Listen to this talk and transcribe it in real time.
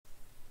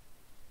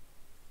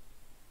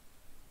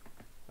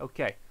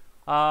Okay.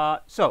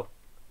 So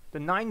the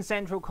 9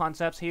 central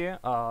concepts here.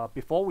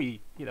 Before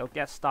we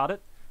get started,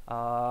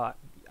 I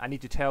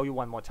need to tell you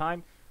one more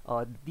time.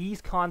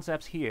 These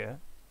concepts here,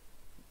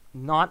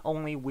 not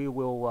only we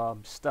will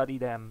study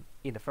them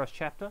in the first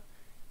chapter,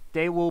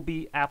 they will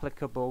be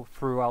applicable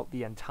throughout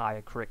the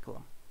entire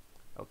curriculum.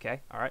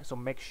 Okay. All right. So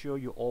make sure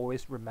you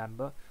always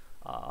remember,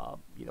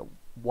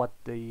 what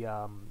the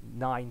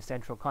 9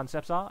 central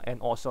concepts are, and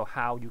also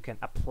how you can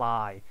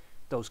apply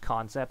those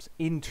concepts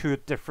into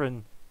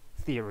different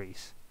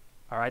theories.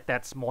 All right,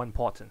 that's more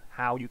important.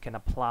 How you can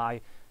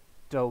apply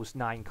those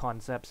 9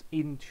 concepts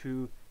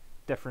into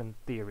different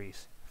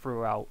theories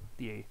throughout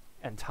the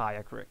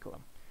entire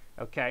curriculum.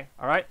 Okay,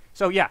 all right.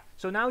 So yeah,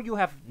 so now you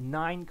have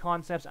 9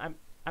 concepts. I'm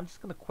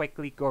just gonna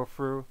quickly go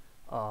through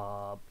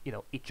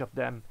each of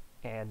them,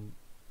 and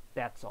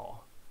that's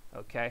all.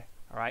 Okay,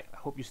 all right. I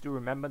hope you still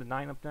remember the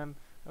 9 of them.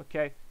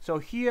 Okay, so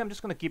here I'm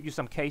just gonna give you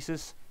some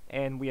cases,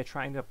 and we are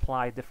trying to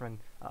apply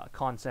different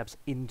concepts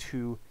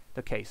into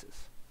the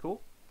cases.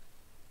 Cool.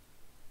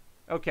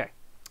 Okay,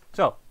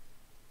 so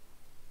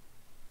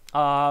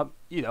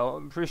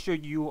I'm pretty sure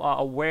you are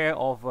aware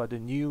of the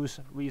news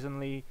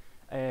recently,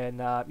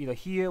 and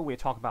here we're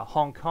talking about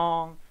Hong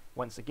Kong.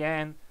 Once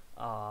again,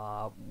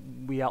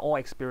 we are all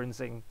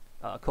experiencing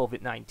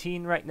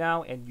COVID-19 right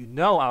now, and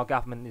our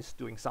government is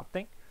doing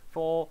something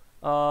for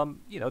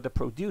the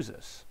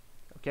producers.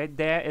 Okay,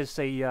 there is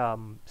a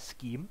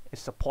scheme, a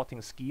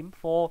supporting scheme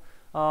for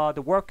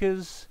the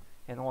workers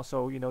and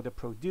also the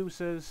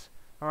producers.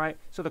 All right.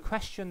 So the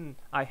question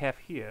I have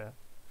here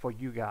for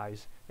you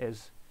guys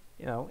is,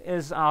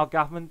 is our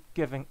government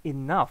giving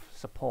enough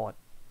support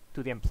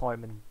to the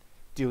employment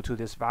due to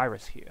this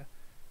virus here?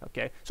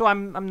 Okay. So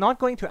I'm not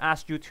going to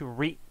ask you to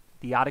read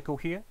the article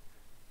here,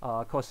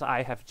 because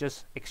I have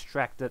just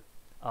extracted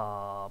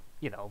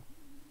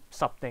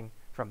something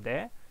from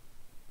there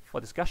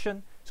for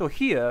discussion. So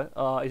here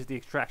is the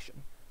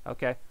extraction.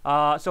 Okay.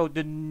 So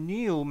the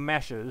new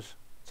measures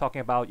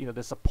talking about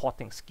the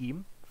supporting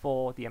scheme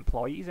for the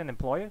employees and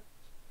employers,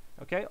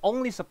 okay,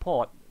 only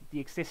support the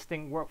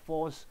existing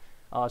workforce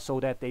so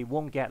that they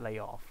won't get laid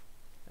off.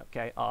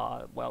 Okay.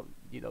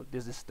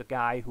 This is the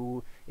guy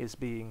who is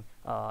being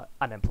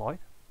unemployed.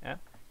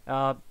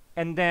 Yeah.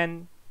 And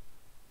then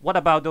what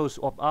about those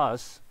of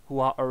us who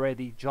are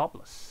already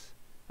jobless?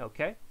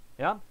 Okay.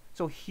 Yeah.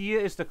 So here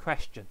is the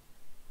question.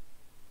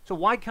 So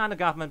why can't the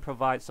government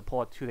provide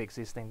support to the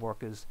existing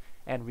workers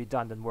and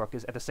redundant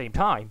workers at the same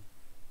time,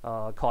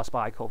 caused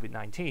by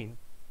COVID-19?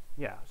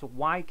 Yeah. So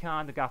why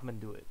can't the government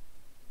do it?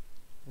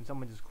 And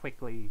someone just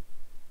quickly,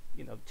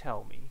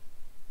 tell me.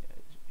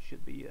 It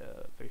should be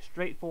a very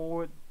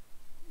straightforward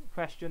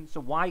question. So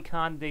why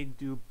can't they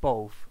do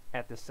both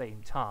at the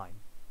same time?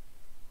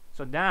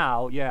 So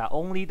now,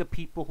 only the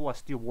people who are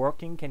still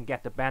working can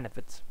get the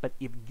benefits. But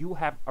if you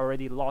have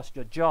already lost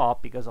your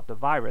job because of the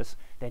virus,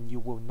 then you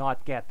will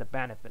not get the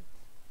benefits.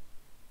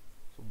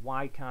 So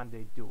why can't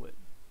they do it?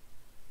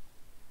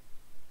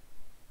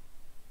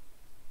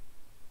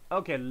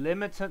 Okay,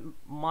 limited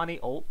money.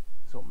 Oh,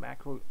 so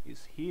macro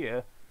is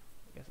here.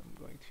 I guess I'm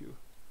going to,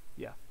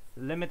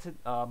 limited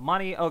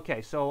money.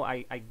 Okay, so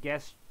I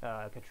guess,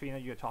 Katrina,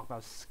 you're talking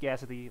about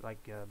scarcity,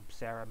 like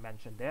Sarah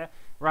mentioned there.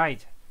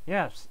 Right.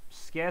 Yes,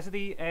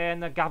 scarcity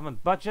and the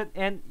government budget,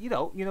 and you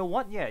know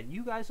what? Yeah,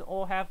 you guys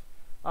all have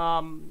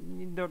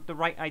the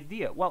right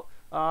idea. Well,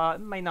 it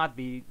may not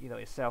be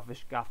a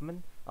selfish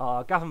government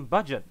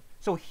budget.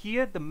 So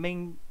here the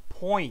main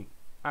point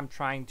I'm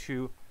trying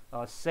to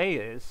say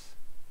is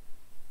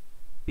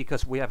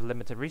because we have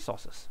limited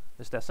resources.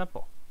 It's that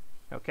simple.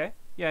 Okay.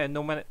 Yeah.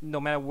 No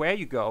matter where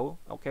you go.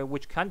 Okay.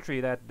 Which country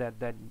that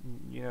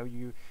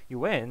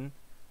you in.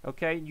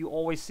 Okay. You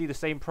always see the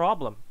same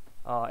problem.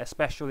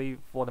 Especially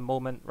for the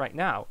moment right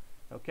now.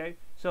 Okay,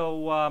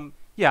 so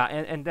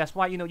and that's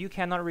why you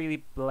cannot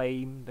really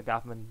blame the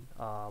government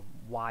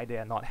why they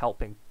are not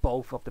helping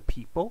both of the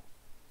people.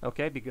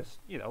 Okay, because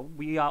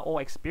we are all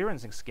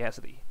experiencing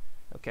scarcity.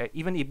 Okay,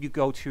 even if you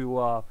go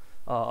to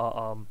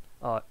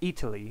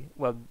Italy,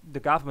 well, the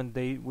government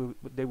they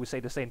will say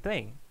the same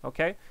thing.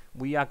 Okay,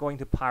 we are going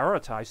to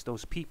prioritize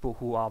those people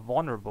who are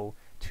vulnerable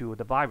to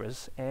the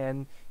virus,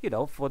 and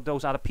for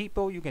those other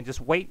people, you can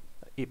just wait.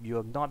 If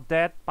you're not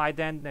dead by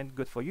then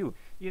good for you.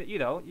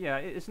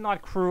 It's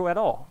not cruel at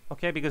all.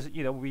 Okay, because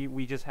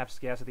we just have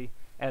scarcity,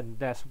 and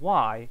that's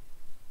why.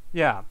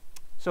 Yeah.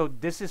 So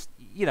this is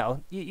you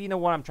know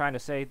what I'm trying to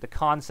say. The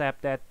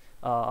concept that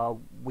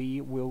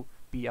we will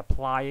be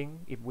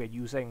applying if we're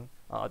using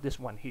this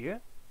one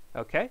here.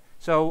 Okay.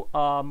 So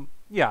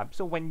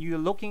So when you're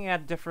looking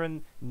at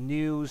different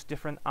news,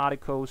 different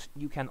articles,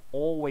 you can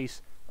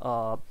always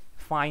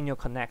find your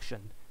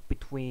connection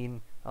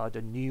between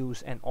the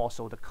news and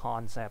also the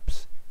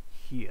concepts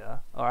here.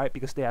 All right,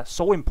 because they are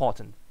so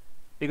important.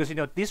 Because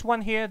this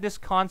one here, this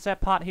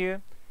concept part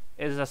here,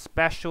 is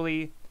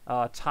especially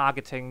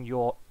targeting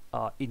your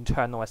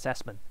internal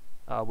assessment,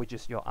 which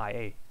is your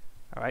IA.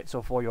 All right,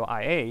 so for your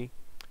IA,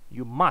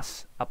 you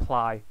must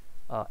apply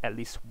at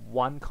least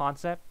one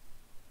concept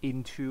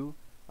into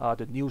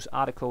the news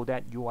article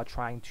that you are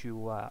trying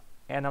to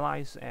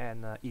analyze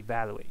and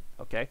evaluate.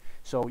 Okay,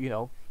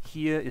 so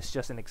here is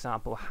just an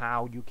example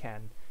how you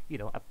can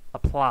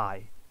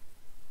apply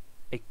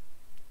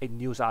a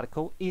news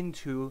article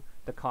into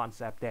the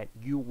concept that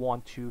you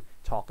want to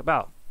talk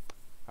about.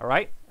 All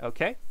right,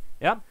 okay,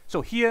 yeah.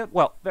 So here,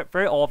 well,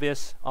 very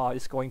obvious,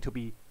 is going to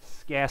be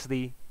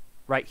scarcity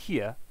right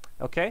here.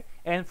 Okay,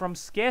 and from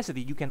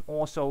scarcity, you can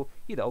also,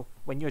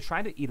 when you're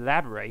trying to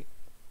elaborate,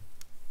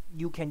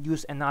 you can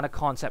use another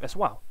concept as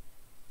well.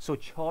 So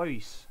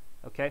choice.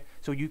 Okay,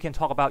 so you can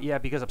talk about, yeah,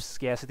 because of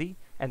scarcity,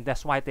 and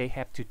that's why they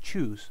have to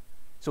choose.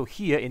 So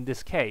here in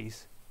this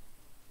case,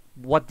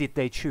 what did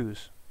they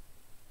choose?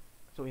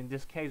 So in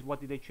this case, what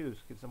did they choose?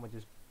 Can someone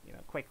just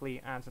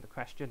quickly answer the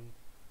question?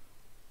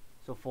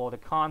 So for the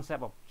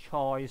concept of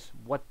choice,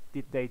 what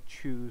did they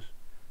choose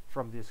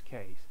from this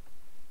case?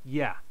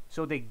 Yeah,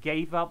 so they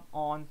gave up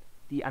on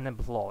the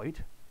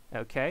unemployed,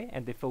 okay,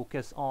 and they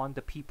focus on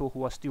the people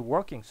who are still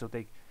working, so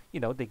they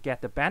they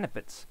get the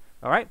benefits.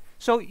 All right,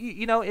 so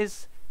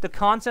is the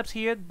concepts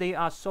here, they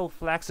are so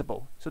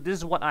flexible. So this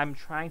is what I'm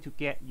trying to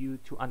get you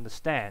to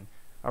understand.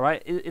 All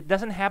right, it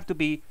doesn't have to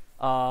be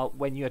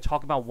when you're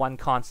talking about one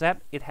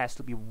concept, it has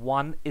to be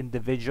one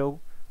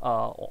individual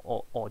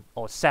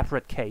or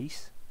separate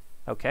case.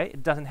 Okay,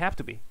 it doesn't have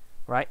to be,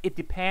 right? It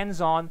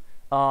depends on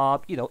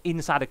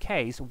inside the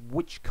case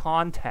which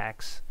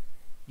context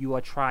you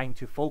are trying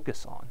to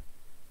focus on.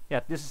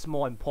 Yeah, this is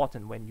more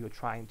important when you're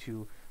trying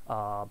to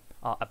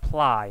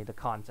apply the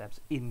concepts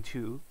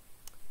into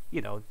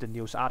the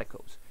news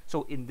articles.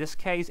 So in this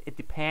case, it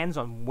depends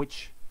on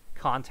which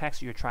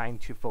context you're trying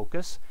to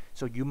focus.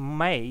 So you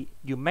may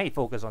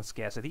focus on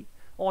scarcity,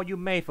 or you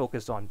may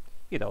focus on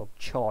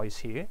choice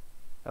here.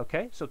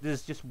 Okay, so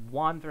this is just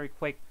one very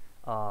quick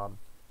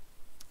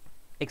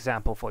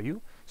example for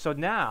you. So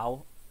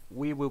now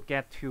we will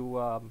get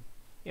to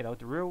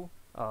the real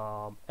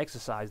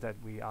exercise that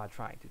we are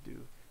trying to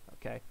do.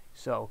 Okay,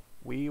 so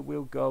we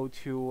will go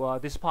to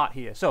this part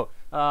here. So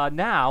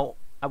now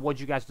I want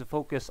you guys to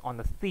focus on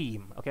the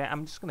theme. Okay,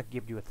 I'm just gonna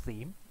give you a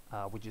theme,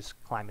 which is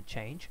climate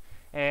change.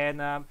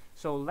 And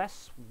so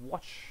let's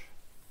watch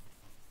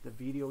the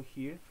video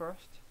here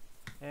first,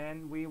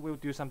 and we will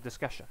do some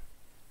discussion.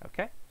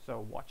 Okay,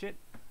 so watch it.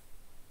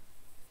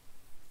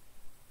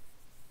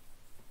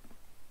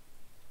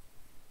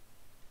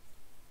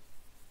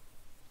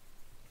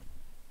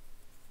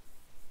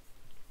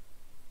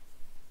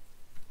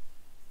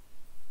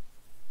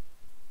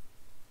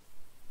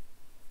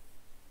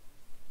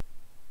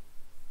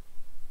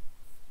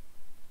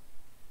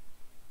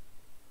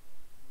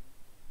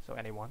 So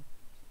anyone?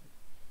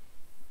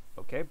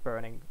 Okay,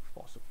 burning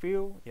fossil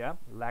fuel, yeah,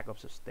 lack of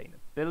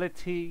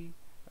sustainability,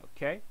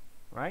 okay,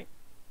 right,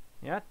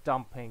 yeah,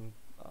 dumping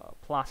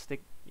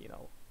plastic,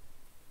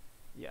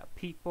 yeah,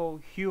 people,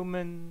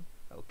 human,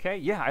 okay,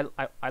 yeah,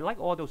 I like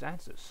all those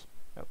answers,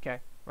 okay,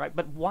 right,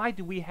 but why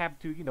do we have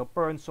to,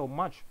 burn so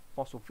much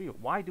fossil fuel?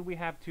 Why do we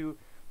have to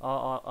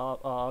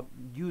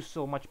use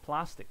so much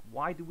plastic?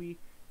 Why do we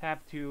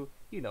have to,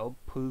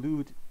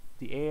 pollute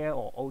the air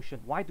or ocean?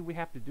 Why do we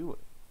have to do it?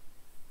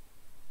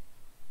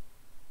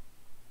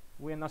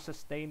 We're not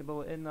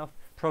sustainable enough.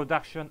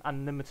 Production,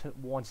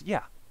 unlimited wants.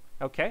 Yeah,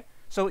 okay.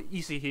 So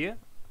you see here,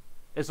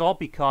 it's all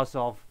because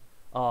of,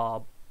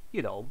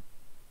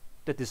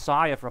 the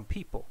desire from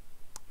people.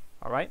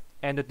 All right,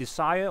 and the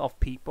desire of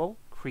people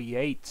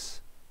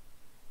creates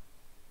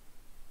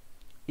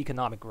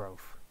economic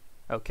growth.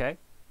 Okay,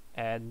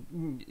 and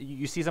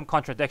you see some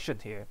contradiction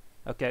here.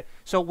 Okay,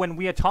 so when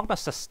we are talking about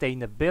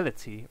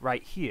sustainability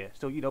right here,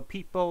 so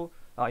people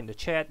in the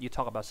chat, you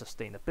talk about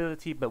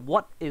sustainability, but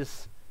what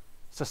is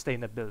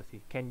sustainability?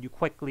 Can you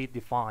quickly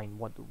define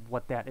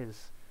what that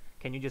is?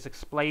 Can you just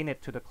explain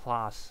it to the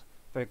class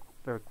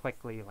very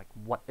quickly, like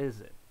what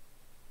is it?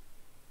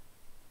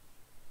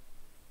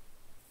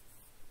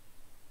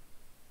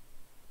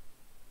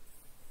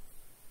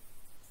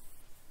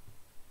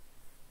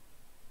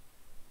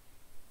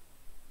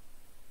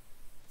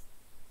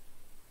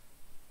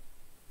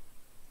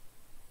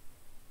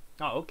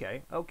 Oh,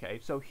 okay.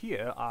 So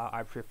here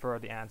I prefer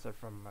the answer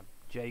from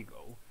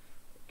Jago.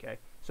 Okay,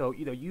 so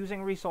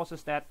using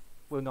resources that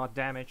will not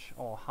damage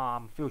or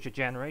harm future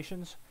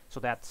generations. So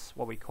that's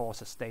what we call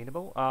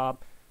sustainable.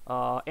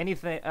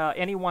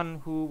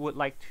 Anyone who would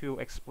like to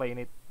explain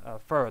it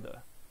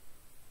further?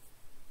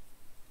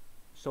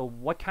 So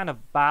what kind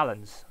of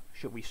balance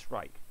should we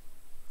strike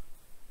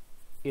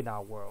in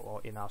our world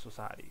or in our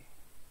society?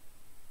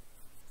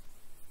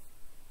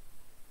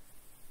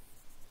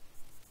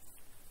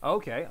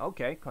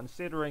 Okay.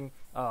 Considering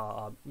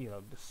the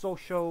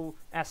social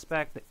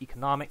aspect, the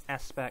economic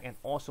aspect, and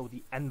also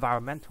the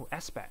environmental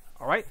aspect.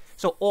 All right.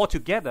 So all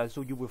together,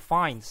 so you will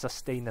find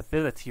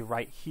sustainability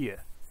right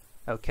here.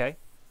 Okay.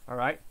 All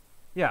right.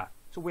 Yeah.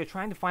 So we're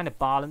trying to find a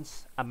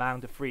balance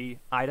among the three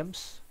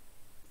items,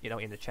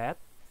 in the chat.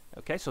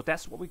 Okay. So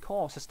that's what we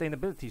call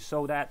sustainability,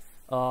 so that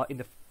in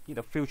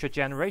the future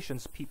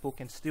generations, people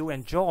can still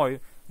enjoy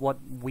what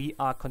we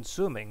are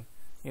consuming,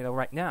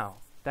 right now.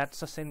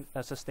 That's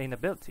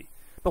sustainability.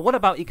 But what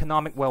about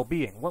economic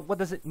well-being? What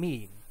does it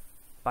mean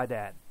by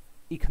that?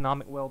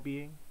 economic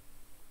well-being?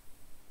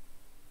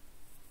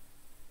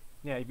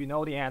 Yeah, if you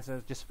know the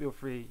answers, just feel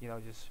free,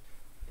 just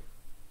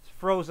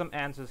throw some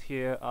answers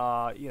here.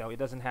 It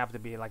doesn't have to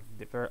be like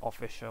the very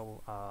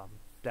official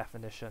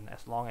definition,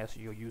 as long as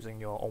you're using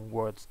your own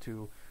words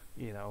to,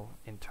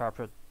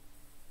 interpret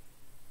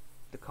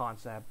the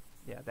concept.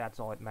 Yeah, that's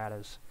all it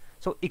matters.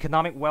 So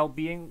economic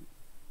well-being,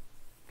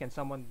 can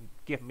someone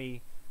give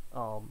me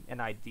an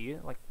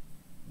idea, like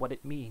what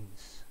it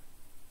means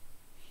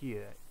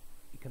here,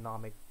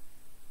 economic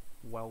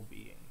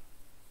well-being?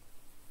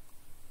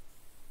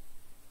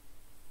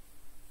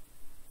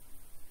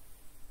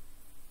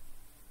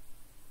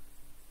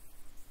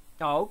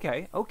 Oh,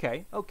 okay.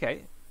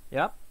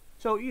 Yeah.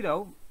 So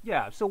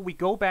yeah. So we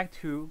go back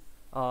to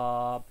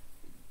uh,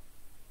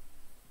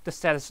 the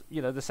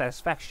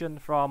satisfaction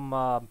from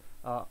our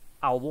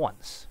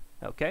wants.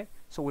 Okay.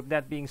 So with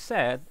that being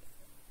said,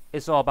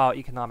 it's all about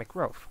economic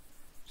growth.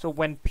 So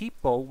when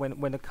people,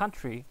 when a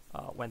country,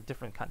 when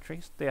different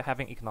countries, they're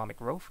having economic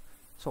growth.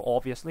 So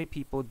obviously,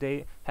 people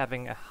they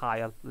having a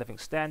higher living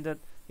standard,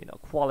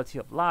 quality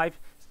of life.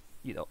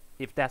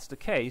 If that's the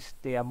case,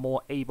 they are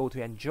more able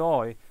to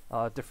enjoy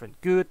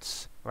different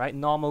goods, right?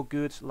 Normal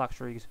goods,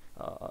 luxuries,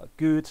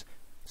 goods.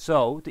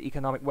 So the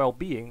economic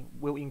well-being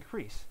will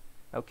increase.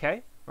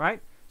 Okay,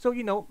 right? So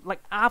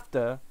like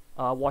after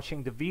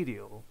watching the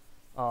video,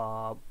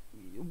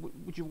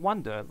 would you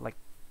wonder, like,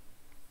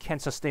 can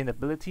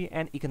sustainability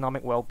and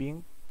economic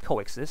well-being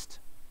coexist?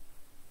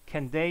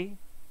 Can they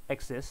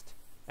exist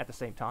at the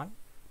same time?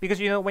 Because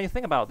when you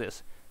think about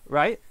this,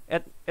 right?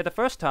 At the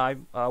first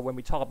time, when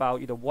we talk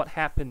about what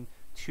happened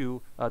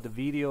to the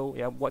video,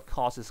 yeah, what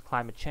causes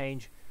climate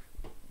change,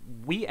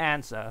 we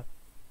answer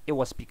it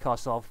was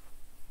because of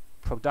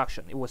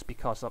production. It was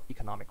because of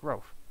economic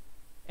growth.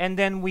 And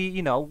then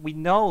we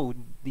know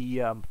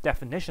the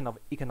definition of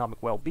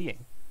economic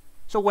well-being.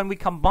 So when we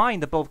combine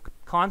the both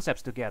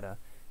concepts together,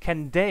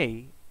 can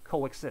they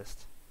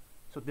coexist?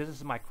 So this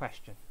is my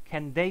question.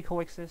 Can they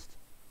coexist?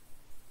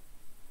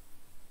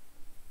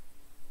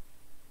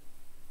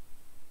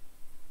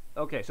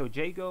 Okay, so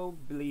Jago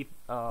believe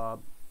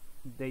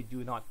they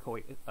do not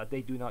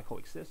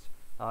coexist.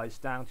 It's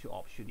down to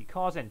opportunity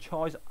cost and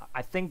choice.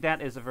 I think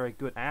that is a very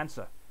good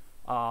answer.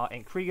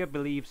 And Krieger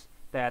believes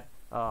that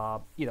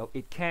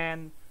it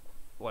can.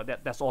 Well,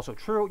 that's also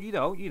true.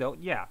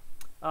 Yeah.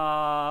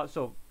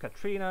 So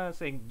Katrina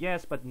saying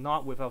yes, but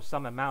not without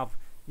some amount of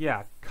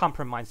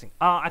compromising.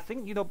 I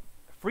think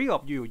three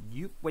of you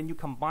when you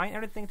combine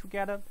everything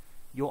together,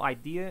 your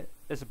idea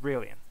is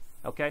brilliant.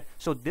 Okay,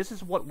 so this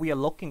is what we are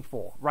looking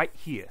for right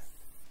here.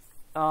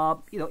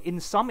 In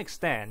some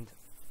extent,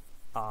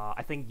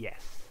 I think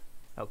yes.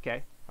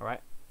 Okay, all right,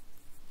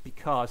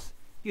 because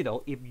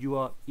if you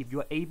are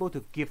able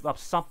to give up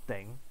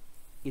something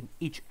in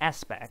each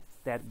aspect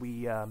that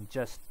we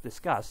just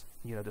discussed,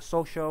 the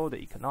social, the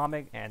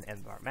economic, and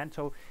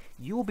environmental,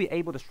 you will be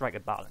able to strike a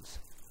balance.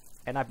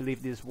 And I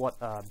believe this is what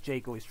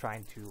Jago is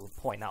trying to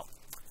point out.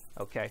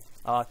 Okay,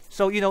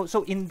 so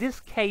in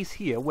this case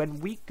here, when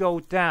we go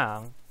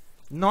down,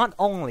 not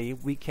only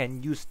we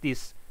can use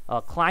this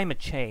climate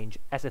change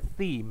as a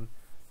theme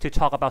to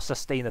talk about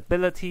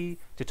sustainability,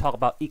 to talk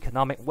about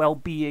economic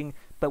well-being,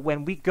 but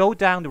when we go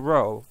down the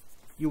road,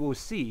 you will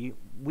see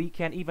we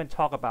can even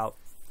talk about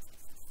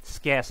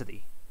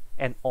scarcity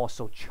and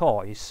also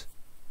choice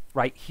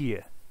right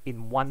here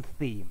in one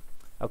theme.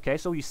 Okay,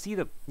 so you see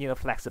the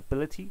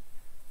flexibility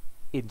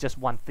in just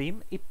one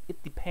theme. It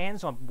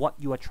depends on what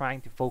you are trying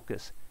to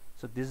focus.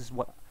 So this is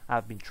what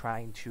I've been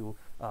trying to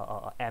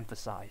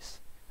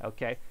emphasize.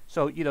 Okay,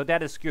 so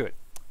that is good.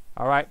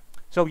 All right,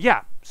 so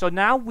yeah, so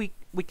now we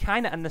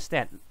kind of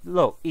understand.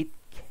 Look, it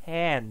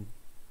can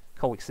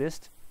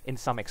coexist in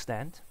some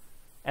extent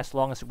as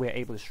long as we're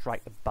able to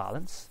strike a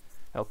balance.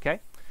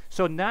 Okay,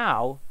 so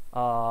now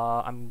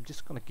I'm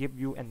just gonna give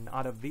you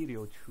another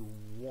video to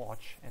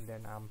watch, and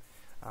then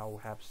I'll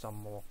have some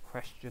more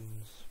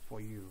questions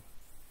for you.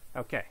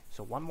 Okay,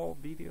 so one more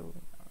video.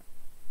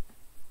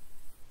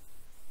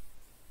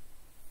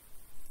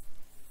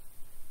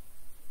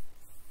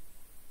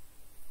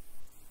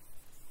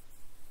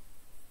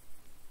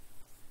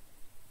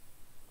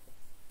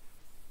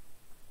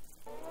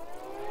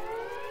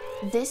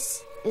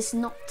 This is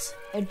not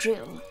a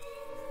drill.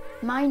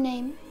 My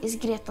name is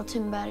Greta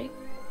Thunberg.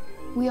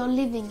 We are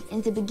living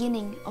in the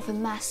beginning of a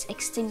mass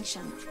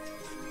extinction.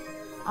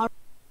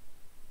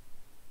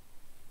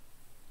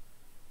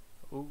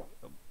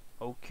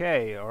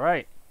 Okay, all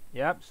right.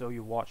 Yep, so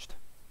you watched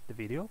the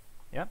video.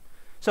 Yep.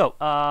 So,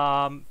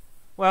 well,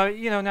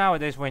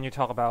 nowadays when you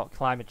talk about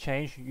climate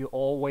change, you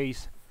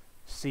always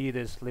see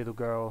this little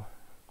girl,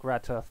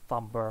 Greta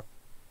Thunberg,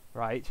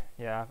 right?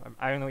 Yeah,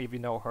 I don't know if you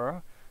know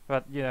her,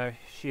 but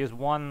she is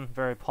one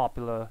very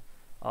popular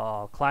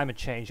climate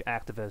change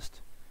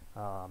activist,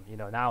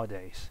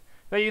 nowadays.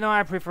 But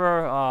I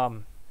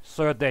prefer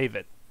Sir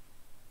David.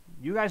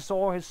 You guys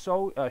saw his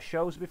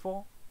shows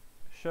before?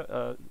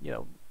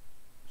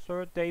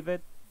 Sir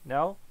David?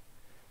 No?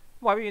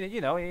 Well,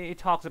 he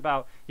talks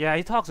about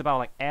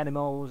like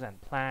animals and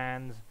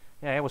plants,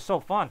 Yeah, it was so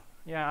fun.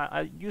 Yeah,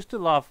 I used to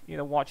love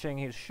watching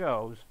his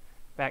shows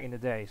back in the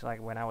days,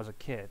 like when I was a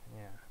kid.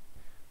 Yeah,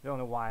 don't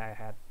know why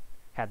I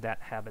had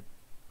that habit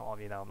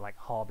of like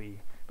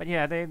hobby, but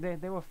yeah,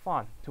 they were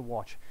fun to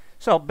watch.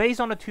 So based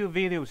on the two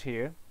videos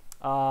here,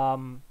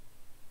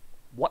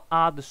 what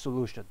are the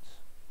solutions?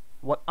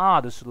 What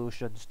are the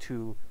solutions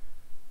to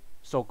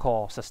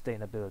so-called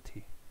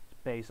sustainability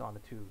based on the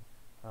two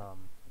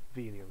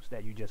videos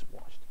that you just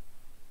watched?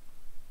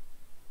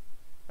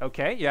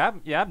 Okay,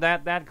 yeah,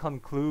 that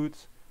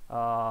concludes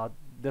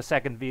the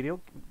second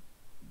video.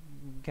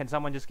 Can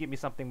someone just give me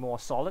something more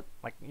solid?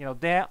 Like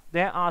there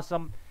are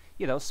some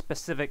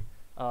specific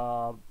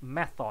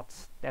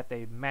methods that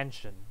they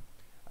mention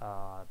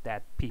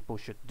that people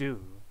should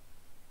do.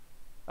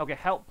 Okay,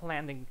 help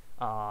planting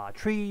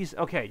trees.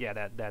 Okay,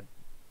 yeah,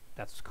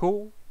 that's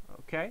cool.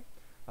 Okay,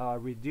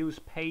 reduce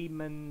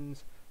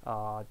payments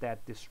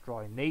that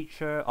destroy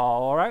nature.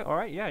 All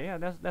right, yeah,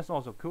 that's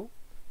also cool.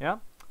 Yeah.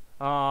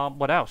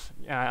 What else?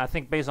 I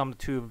think based on the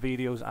two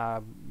videos,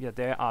 yeah,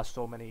 there are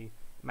so many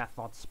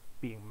methods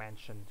being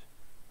mentioned.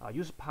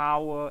 Use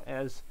power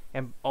as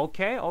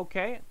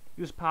okay.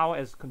 Use power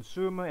as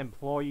consumer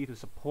employee to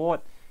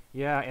support,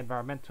 yeah,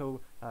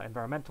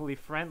 environmentally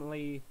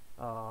friendly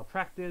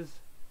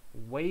practice.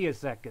 Wait a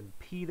second,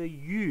 Peter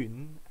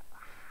Yun,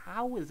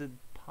 how is it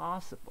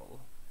possible?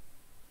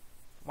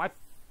 Why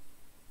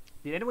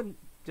did anyone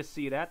just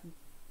see that?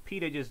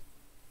 Peter just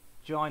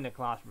joined the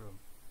classroom.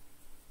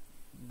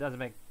 Doesn't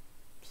make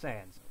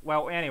sense.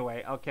 Well,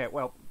 anyway, okay.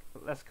 Well,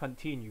 let's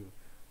continue.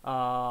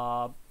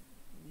 Yeah,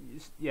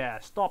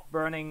 stop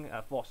burning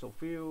fossil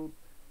fuel.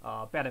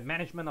 Better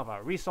management of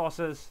our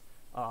resources.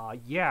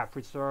 Yeah,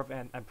 preserve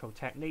and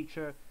protect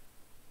nature.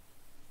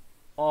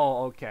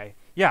 Oh, okay.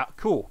 Yeah,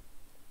 cool.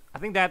 I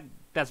think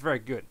that's very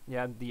good.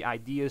 Yeah, the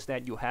ideas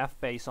that you have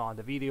based on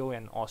the video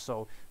and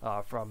also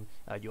from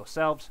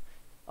yourselves.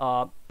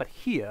 But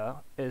here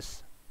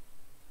is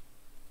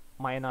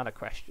my another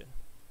question.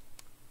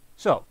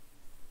 So,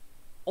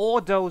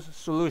 all those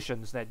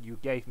solutions that you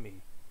gave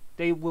me,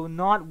 they will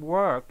not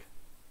work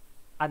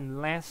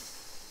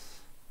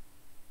unless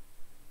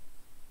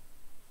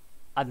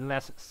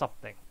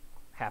something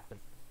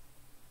happens.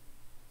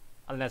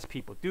 Unless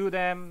people do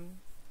them.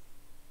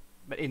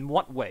 But in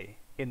what way?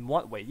 In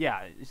what way?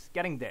 Yeah, it's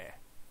getting there.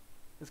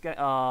 It's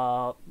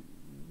yeah,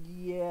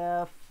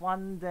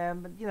 fund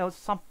them, but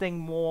something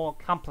more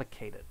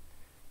complicated.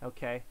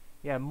 Okay?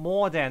 Yeah,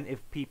 more than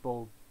if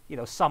people,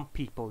 some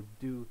people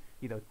do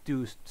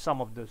do some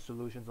of the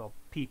solutions, or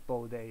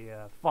people they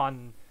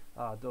fund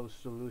those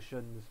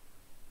solutions.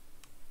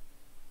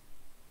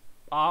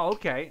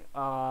 Okay.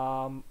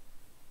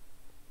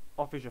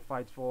 Official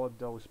fights for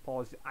those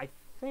policies. I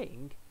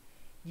think,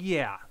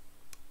 yeah.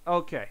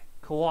 Okay,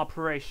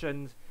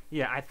 cooperations.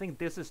 Yeah, I think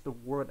this is the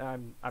word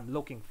I'm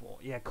looking for.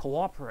 Yeah,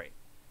 cooperate.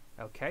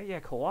 Okay,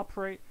 yeah,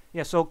 cooperate.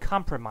 Yeah, so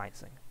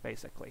compromising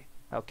basically.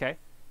 Okay,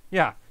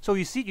 yeah. So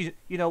you see,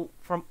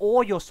 from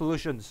all your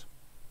solutions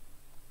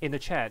in the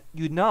chat,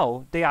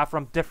 they are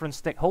from different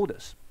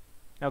stakeholders.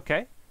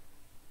 Okay,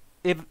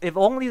 if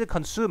only the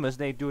consumers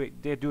they're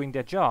doing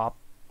their job,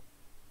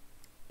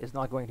 it's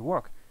not going to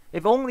work.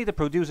 If only the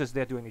producers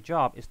they're doing the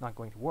job, it's not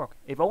going to work.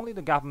 If only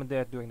the government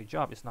they're doing the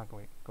job, it's not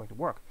going to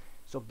work.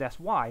 So that's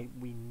why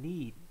we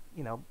need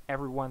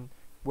everyone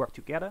work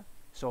together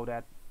so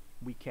that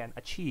we can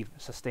achieve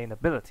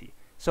sustainability.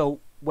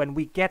 So when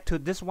we get to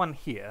this one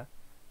here,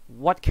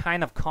 what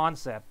kind of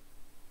concept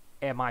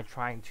am I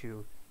trying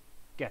to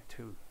get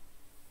to?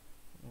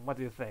 What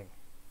do you think?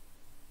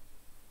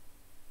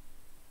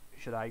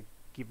 Should I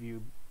give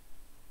you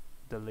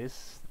the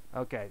list?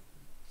 Okay,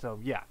 so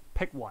yeah,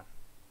 pick one.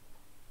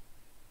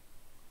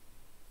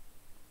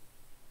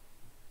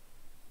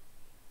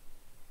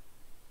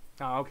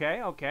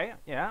 Okay,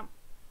 yeah.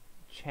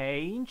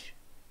 Change.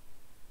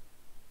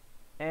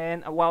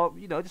 And well,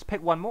 just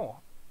pick one more.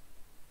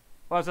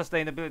 Well,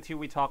 sustainability,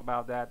 we talk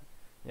about that.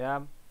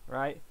 Yeah,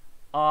 right.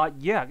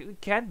 Yeah,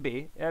 it can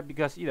be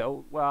because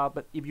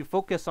but if you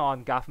focus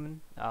on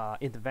government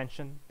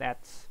intervention,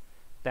 that's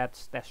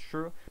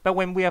true. But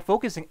when we are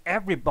focusing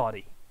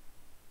everybody,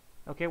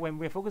 okay, when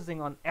we're focusing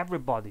on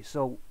everybody,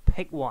 so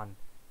pick one.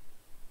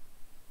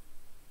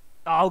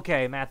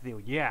 Okay, Matthew.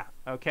 Yeah.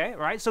 Okay.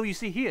 Right. So you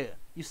see here,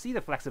 you see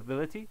the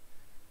flexibility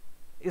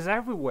is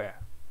everywhere.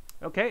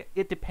 Okay.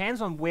 It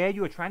depends on where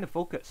you are trying to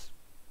focus.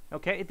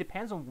 Okay. It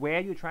depends on where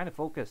you're trying to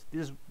focus.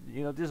 This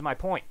is my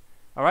point.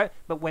 All right.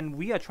 But when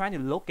we are trying to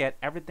look at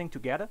everything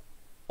together,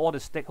 all the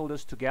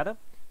stakeholders together,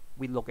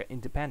 we look at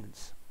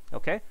independence.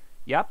 Okay.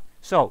 Yep.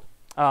 So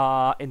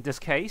in this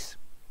case,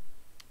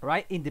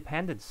 right,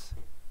 independence.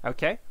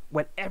 Okay.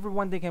 When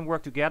everyone they can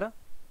work together.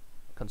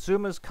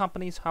 Consumers,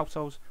 companies,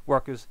 households,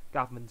 workers,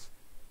 governments,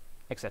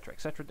 etc.,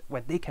 etc.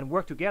 When they can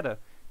work together,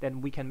 then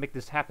we can make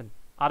this happen.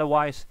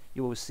 Otherwise,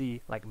 you will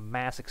see like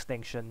mass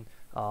extinction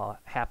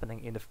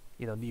happening in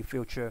the near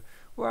future.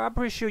 Well, I'm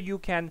pretty sure you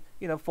can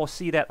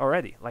foresee that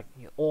already. Like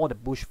all the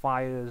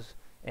bushfires,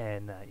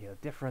 and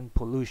different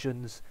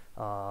pollutions,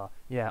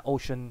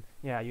 ocean,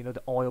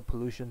 the oil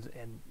pollutions,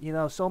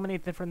 and so many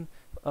different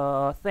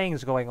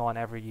things going on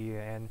every year,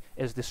 and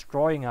is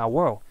destroying our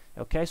world.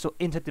 Okay, so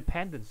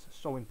interdependence is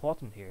so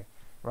important here,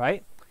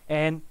 right?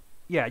 And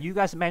yeah, you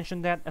guys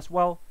mentioned that as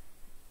well.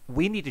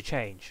 We need to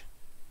change,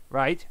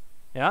 right?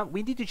 Yeah,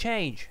 we need to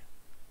change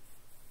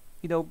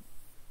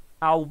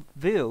our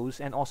views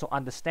and also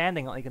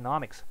understanding on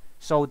economics,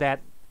 so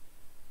that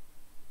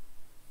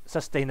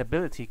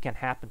sustainability can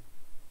happen,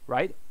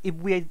 right? If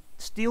we're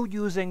still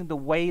using the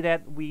way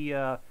that we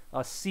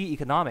see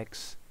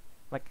economics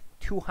like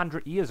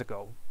 200 years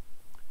ago,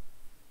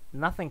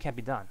 nothing can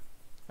be done,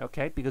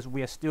 okay? Because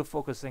we are still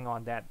focusing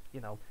on that,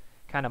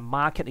 kind of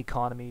market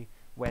economy,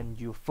 when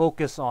you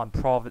focus on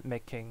profit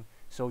making,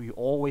 so you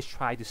always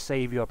try to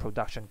save your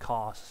production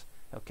costs.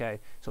 Okay,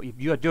 so if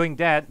you are doing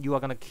that, you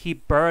are going to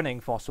keep burning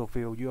fossil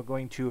fuel. You are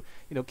going to,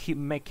 keep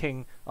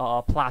making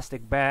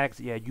plastic bags,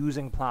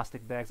 using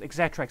plastic bags,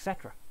 etc.,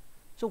 etc.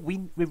 So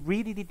we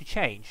really need to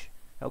change.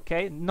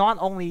 Okay, not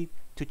only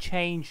to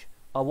change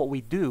what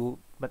we do,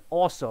 but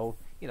also,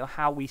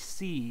 how we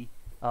see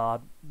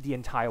the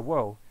entire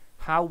world,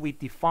 how we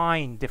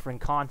define different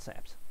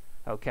concepts.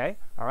 Okay,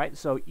 all right.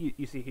 So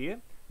you see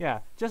here,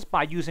 just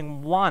by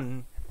using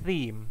one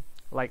theme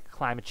like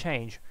climate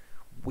change,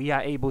 we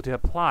are able to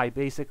apply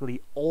basically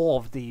all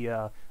of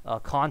the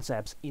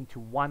concepts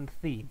into one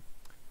theme.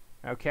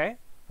 Okay,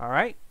 all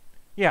right,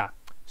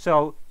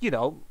 so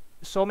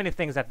so many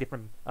things that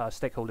different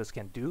stakeholders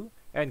can do,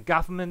 and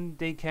government,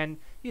 they can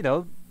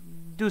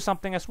do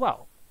something as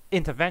well,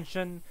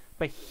 intervention.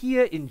 But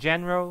here in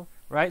general,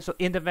 right, so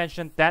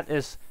intervention, that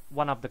is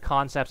one of the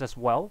concepts as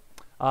well.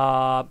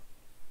 An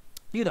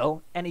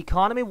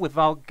economy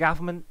without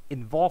government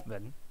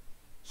involvement,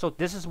 so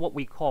this is what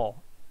we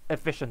call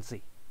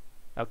efficiency.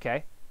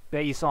 Okay,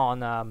 based on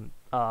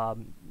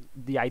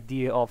the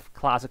idea of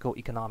classical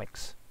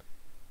economics.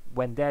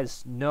 When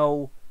there's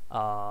no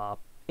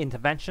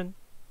intervention,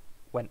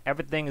 when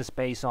everything is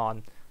based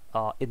on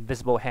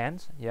invisible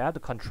hands, the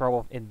control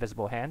of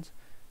invisible hands,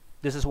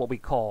 this is what we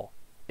call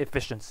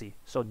efficiency.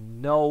 So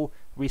no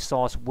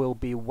resource will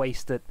be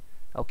wasted,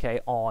 okay,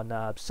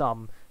 on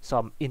some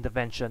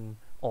intervention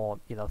or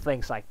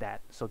things like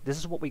that. So this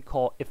is what we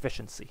call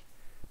efficiency.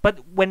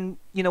 But when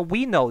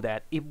we know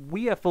that if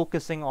we are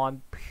focusing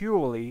on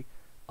purely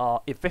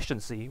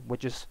efficiency,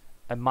 which is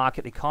a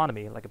market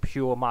economy, like a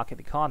pure market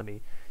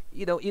economy,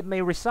 it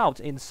may result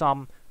in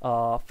some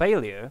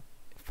failure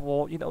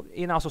for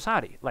in our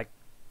society, like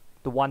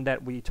the one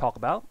that we talk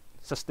about,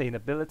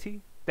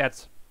 sustainability.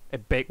 That's a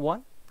big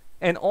one,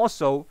 and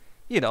also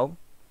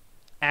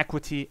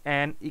equity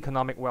and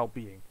economic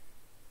well-being,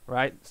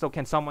 right? So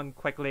can someone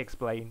quickly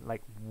explain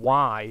like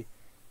why,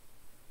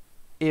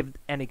 if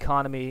an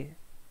economy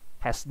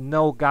has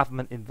no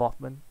government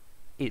involvement,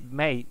 it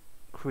may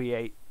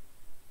create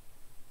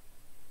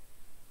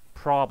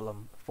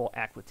problem for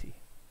equity?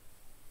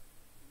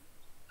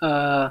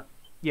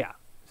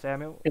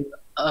 Samuel?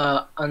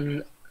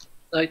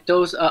 Like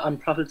those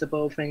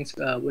unprofitable things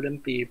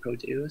wouldn't be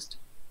produced,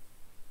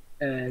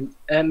 and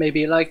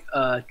maybe like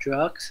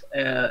drugs,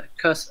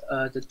 because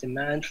the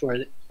demand for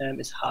them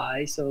is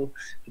high, so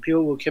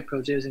people will keep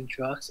producing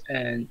drugs,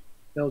 and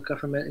no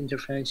government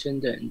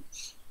intervention, then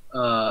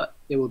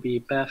it will be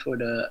bad for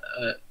the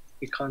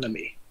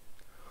economy.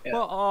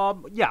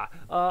 Well,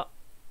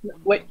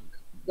 wait,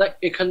 like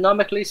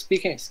economically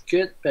speaking, it's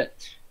good, but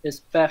it's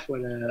bad for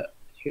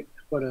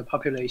the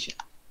population.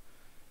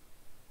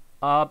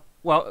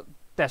 Well,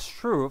 that's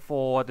true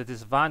for the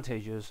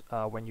disadvantages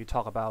when you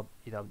talk about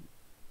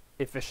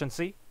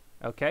efficiency.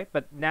 Okay,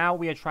 but now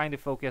we are trying to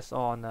focus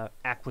on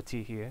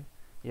equity here.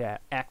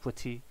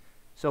 Equity.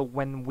 So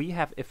when we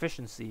have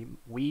efficiency,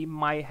 we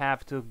might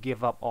have to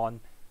give up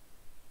on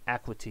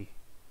equity.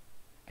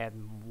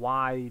 And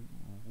why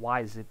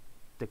is it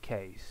the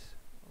case?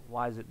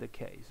 Why is it the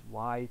case?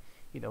 Why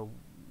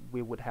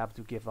we would have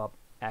to give up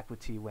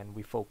equity when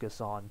we focus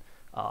on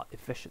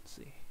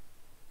efficiency?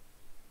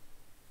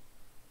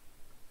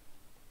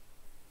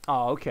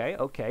 Oh, okay,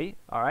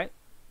 all right.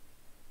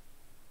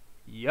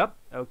 Yep,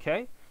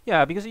 okay.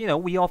 Yeah, because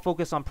we all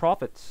focus on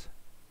profits,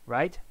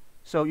 right?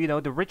 So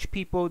the rich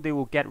people, they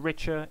will get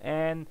richer,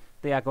 and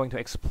they are going to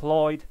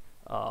exploit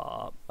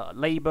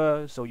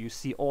labor. So you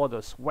see all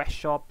the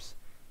sweatshops,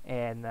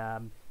 and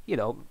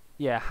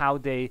how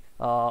they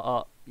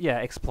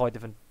exploit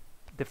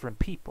different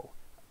people,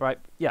 right?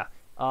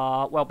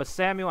 Well, but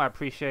Samuel, I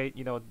appreciate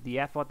the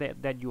effort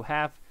that you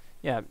have.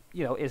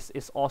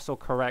 Is also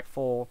correct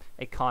for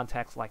a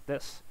context like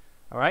this.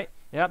 All right.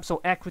 So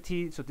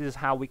equity. So this is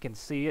how we can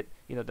see it.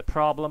 The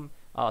problem,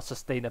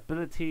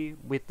 sustainability.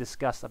 We've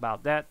discussed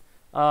about that.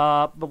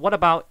 But what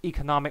about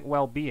economic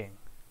well-being?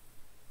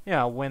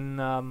 When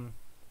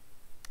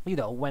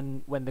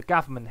when the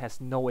government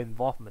has no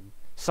involvement,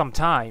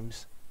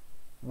 sometimes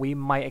we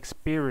might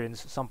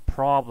experience some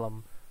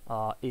problem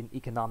in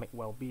economic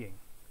well-being.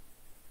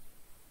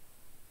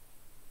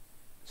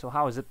 So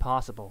how is it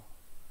possible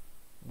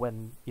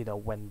when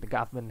when the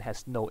government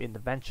has no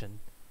intervention,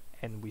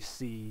 and we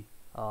see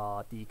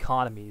the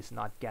economy is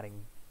not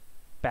getting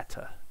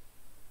better.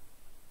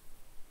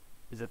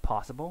 Is it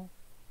possible?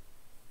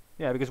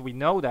 Yeah, because we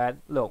know that,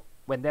 look,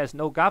 when there's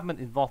no government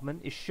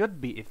involvement, it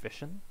should be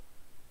efficient.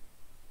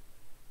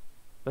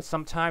 But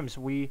sometimes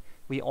we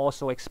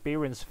also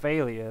experience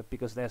failure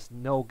because there's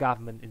no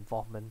government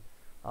involvement,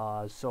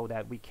 so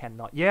that we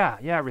cannot,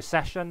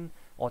 recession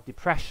or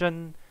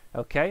depression,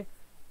 okay,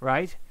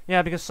 right?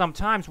 Yeah, because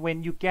sometimes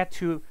when you get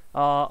to,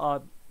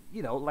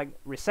 like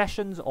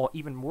recessions or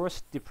even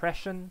worse,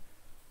 depression,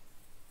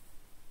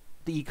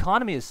 the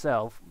economy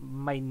itself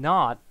may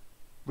not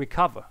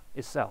recover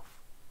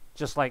itself,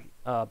 just like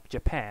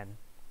Japan,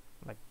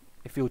 like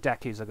a few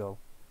decades ago.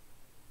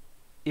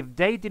 If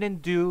they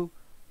didn't do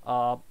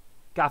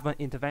government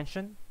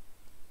intervention,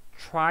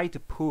 try to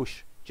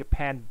push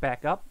Japan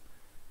back up,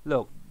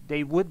 look,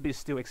 they would be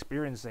still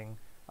experiencing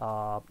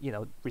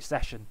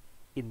recession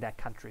in that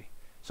country.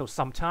 So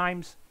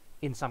sometimes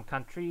in some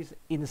countries,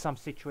 in some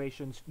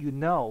situations,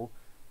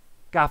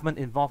 government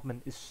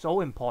involvement is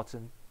so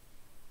important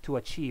to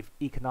achieve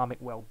economic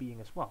well-being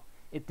as well.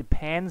 It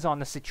depends on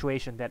the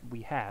situation that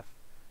we have.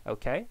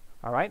 Okay,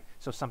 all right.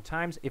 So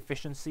sometimes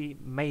efficiency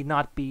may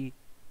not be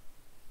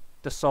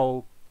the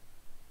sole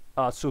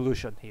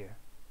solution here.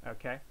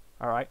 Okay,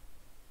 all right.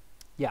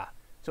 Yeah.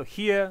 So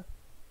here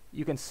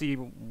you can see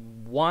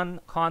one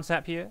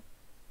concept here,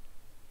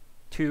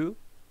 2,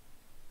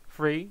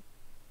 3,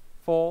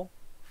 4,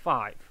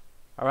 5.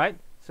 All right.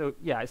 So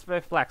yeah, it's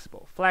very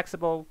flexible.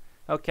 Flexible.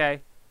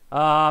 Okay.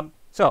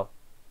 So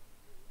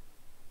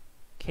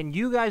can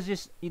you guys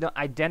just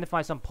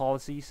identify some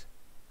policies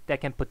that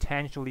can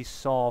potentially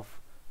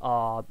solve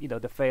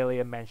the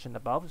failure mentioned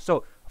above?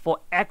 So for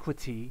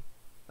equity,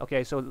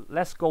 okay, so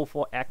let's go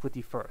for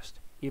equity first.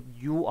 If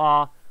you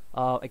are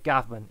a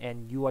government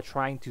and you are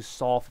trying to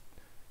solve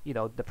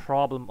the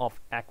problem of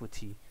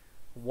equity,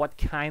 what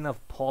kind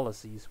of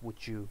policies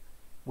would you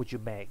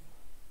make?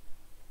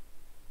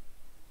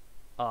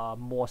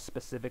 More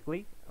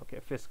specifically, okay,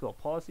 fiscal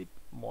policy,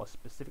 more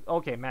specific.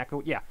 Okay,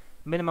 macro, yeah,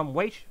 minimum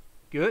wage,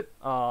 good.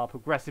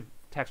 Progressive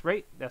tax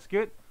rate, that's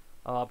good.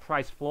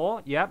 Price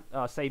floor, yeah,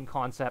 same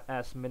concept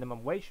as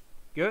minimum wage,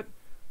 good.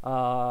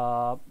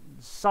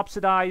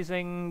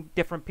 Subsidizing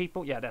different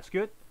people, yeah, that's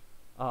good.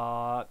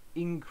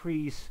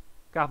 Increase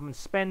government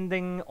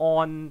spending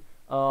on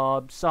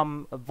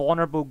some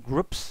vulnerable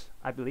groups,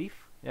 I believe,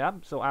 yeah.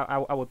 So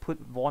I would put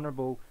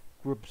vulnerable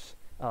groups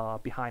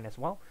behind as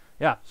well.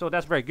 Yeah, so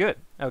that's very good.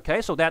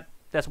 Okay, so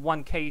that's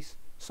one case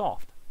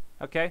solved.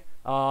 Okay,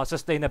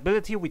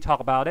 sustainability, we talk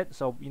about it,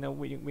 so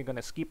we're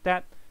gonna skip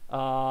that.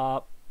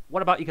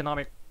 What about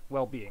economic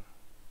well-being?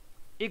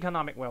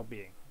 Economic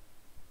well-being.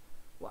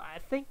 Well, I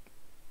think,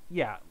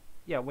 yeah.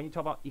 When you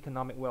talk about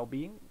economic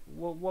well-being,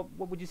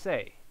 what would you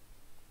say?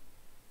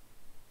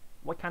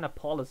 What kind of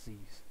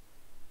policies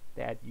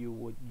that you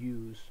would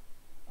use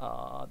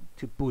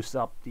to boost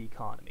up the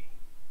economy?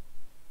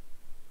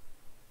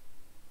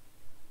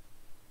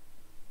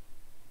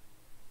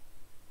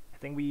 I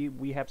think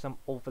we have some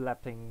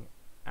overlapping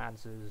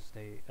answers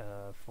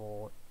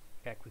for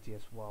equity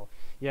as well.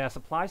 Yeah,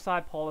 supply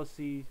side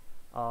policy,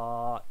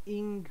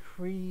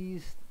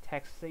 increased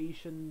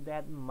taxation,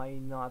 that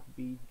might not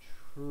be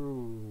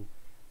true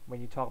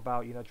when you talk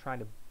about trying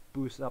to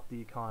boost up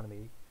the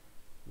economy.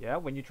 Yeah,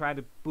 when you try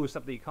to boost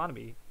up the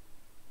economy,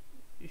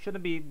 it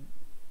shouldn't be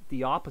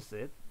the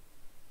opposite,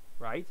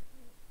 right?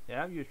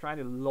 Yeah, you're trying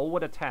to lower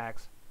the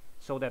tax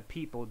so that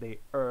people they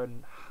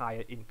earn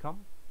higher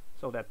income,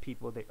 so that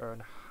people they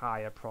earn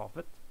higher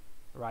profit,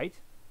 right?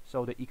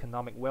 So the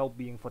economic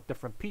well-being for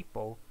different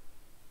people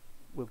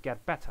will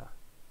get better,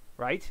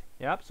 right?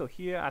 Yep. So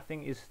here I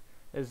think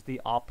is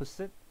the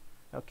opposite.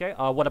 Okay.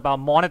 What about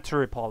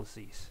monetary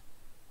policies?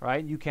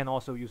 Right. You can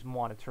also use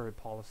monetary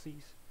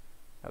policies.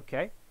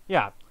 Okay.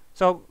 Yeah.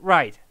 So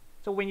right.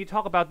 So when you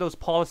talk about those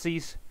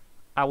policies,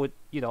 I would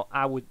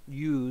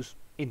use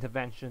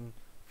intervention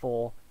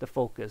for the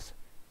focus.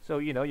 So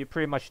you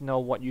pretty much know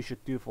what you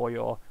should do for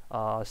your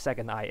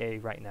second IA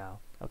right now.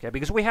 Okay,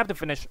 because we have to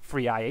finish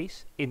 3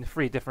 IAs in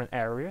 3 different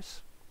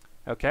areas.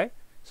 Okay,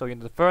 so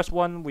the first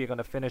one we're going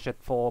to finish it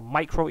for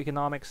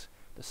microeconomics.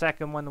 The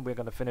second one we're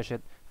going to finish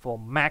it for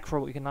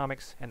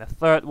macroeconomics, and the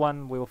third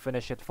one we will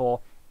finish it for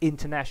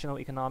international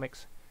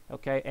economics.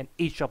 Okay, and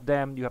each of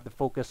them you have to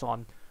focus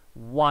on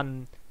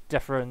one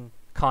different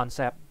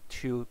concept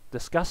to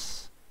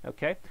discuss.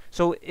 Okay,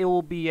 so it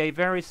will be a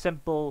very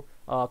simple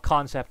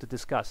concept to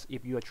discuss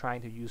if you are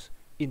trying to use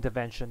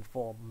intervention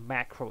for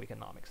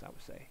macroeconomics, I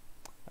would say.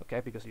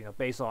 Okay, because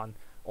based on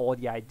all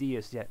the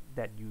ideas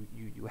that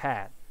you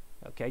had,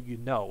 okay,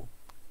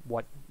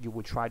 what you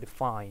would try to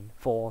find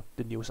for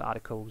the news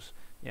articles,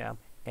 yeah,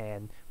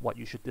 and what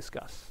you should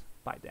discuss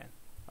by then.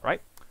 All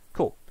right,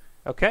 cool.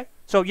 Okay,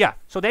 so yeah,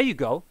 so there you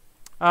go.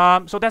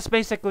 So that's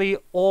basically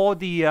all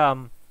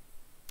the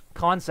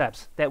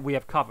concepts that we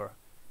have covered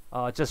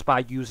just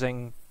by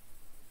using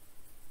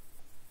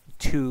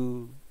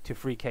 2 to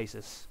 3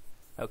 cases.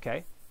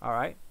 Okay, all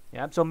right,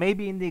 yeah. So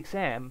maybe in the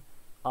exam,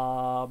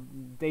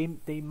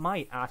 they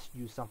might ask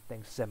you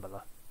something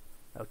similar.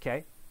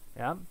 Okay,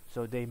 Yeah,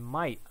 so they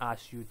might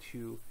ask you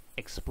to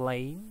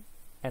explain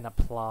and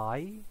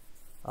apply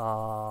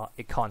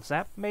a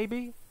concept,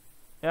 maybe.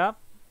 Yeah,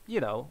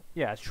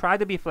 yeah. Try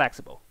to be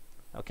flexible,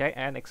 okay,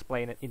 and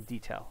explain it in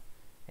detail,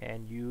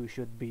 and you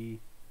should be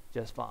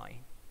just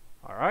fine.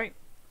 All right,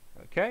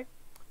 okay.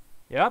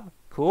 Yep,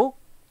 cool.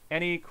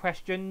 Any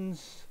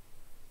questions?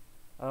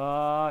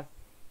 Well,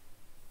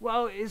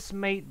 it's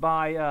made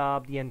by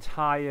the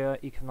entire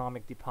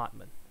economic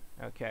department.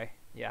 Okay,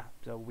 yeah.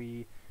 So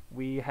we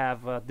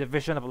have a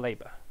division of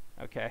labor.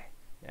 Okay,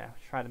 yeah.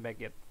 Try to make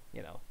it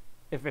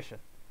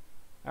efficient.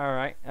 All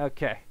right.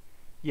 Okay.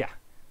 Yeah.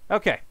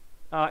 Okay.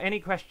 Any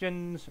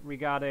questions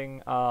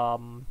regarding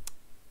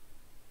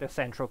the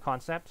central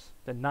concepts,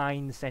 the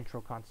 9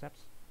 central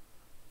concepts?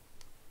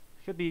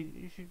 Should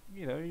be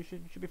you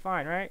should be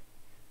fine, right?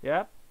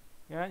 Yep.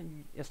 Yeah,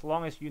 as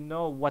long as you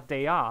know what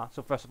they are.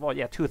 So first of all,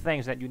 yeah, 2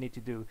 things that you need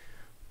to do.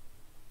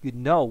 You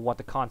know what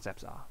the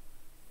concepts are,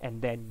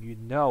 and then you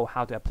know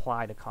how to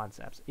apply the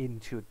concepts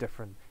into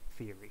different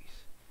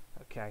theories.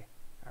 Okay,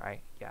 all right,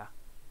 yeah,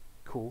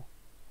 cool.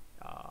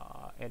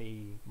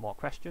 Any more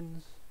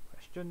questions?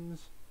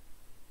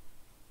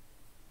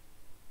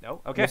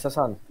 No. Okay. Mr.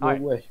 Sun,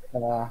 Alright.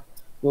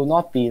 will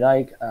not be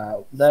like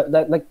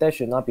like there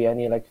should not be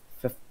any like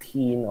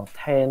 15 or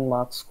 10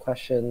 marks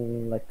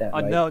question like that,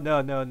 right?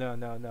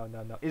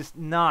 No. It's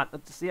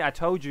not. See, I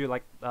told you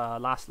like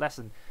last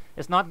lesson.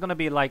 It's not gonna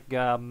be like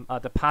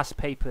the past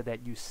paper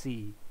that you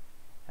see,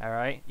 all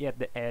right? Yeah,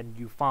 and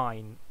you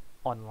find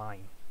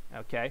online.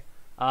 Okay.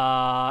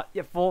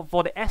 Yeah.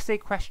 For the essay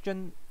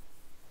question,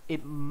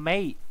 it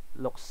may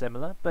look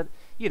similar, but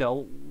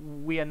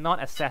we are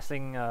not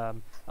assessing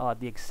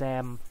the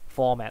exam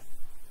format.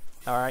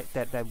 All right,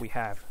 that we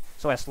have.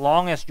 So as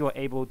long as you're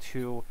able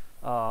to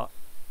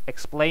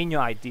explain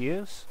your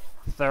ideas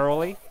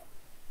thoroughly,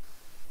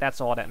 that's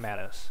all that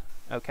matters.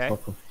 Okay.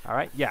 Okay. All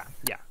right. Yeah.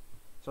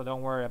 So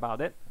don't worry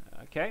about it.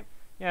 Okay.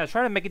 Yeah.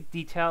 Try to make it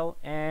detailed,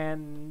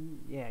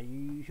 and yeah,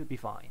 you should be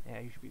fine.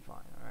 Yeah, you should be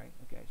fine. All right.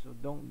 Okay. So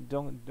don't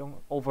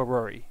over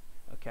worry.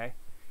 Okay.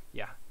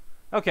 Yeah.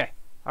 Okay.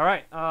 All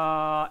right.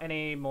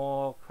 Any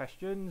more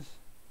questions?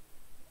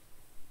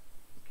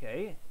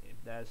 Okay. If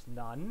there's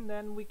none,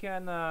 then we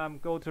can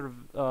go to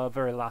the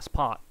very last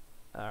part.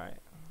 All right.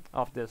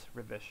 Of this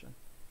revision.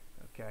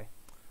 Okay,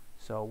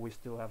 so we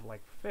still have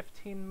like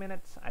 15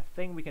 minutes. I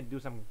think we can do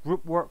some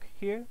group work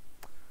here.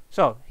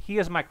 So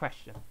here's my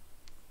question.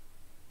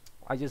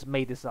 I just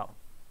made this up.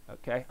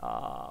 Okay,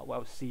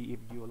 well, see if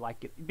you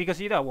like it, because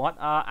you know what,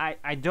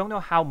 I don't know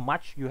how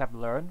much you have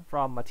learned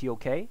from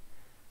TOK,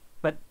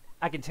 but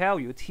I can tell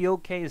you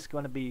TOK is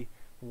going to be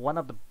one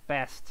of the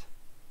best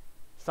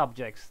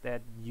subjects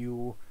that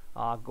you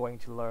are going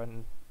to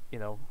learn,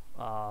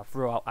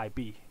 throughout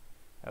IB.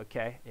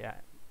 Okay, yeah.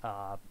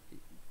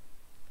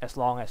 As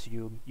long as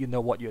you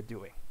know what you're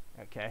doing.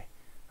 Okay,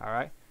 all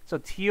right. So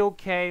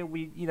TOK,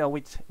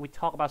 we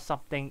talk about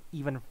something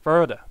even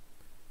further.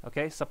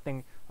 Okay,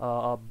 something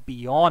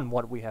beyond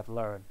what we have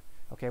learned.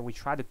 Okay, we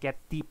try to get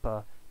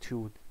deeper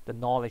to the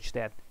knowledge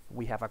that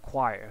we have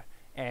acquired.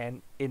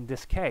 And in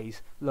this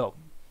case, look,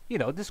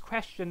 this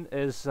question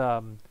is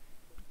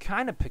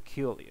kind of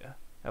peculiar.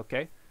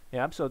 Okay,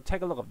 yeah. So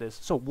take a look at this.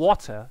 So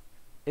water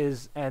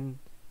is an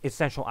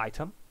essential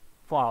item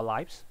for our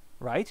lives,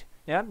 right?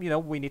 Yeah,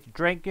 we need to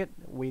drink it,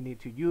 we need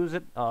to use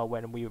it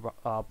when we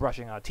are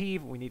brushing our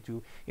teeth, we need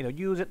to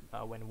use it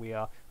when we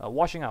are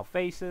washing our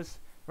faces,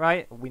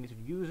 right? We need to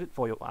use it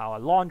for our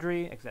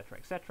laundry, etc.,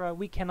 etc.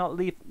 We cannot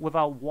live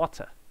without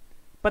water.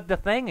 But the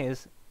thing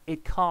is,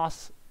 it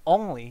costs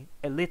only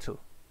a little,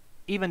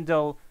 even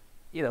though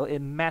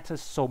it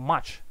matters so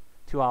much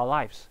to our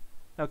lives.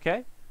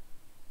 Okay,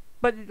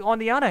 but on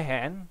the other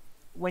hand,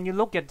 when you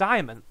look at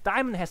diamond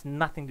has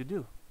nothing to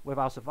do with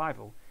our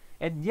survival.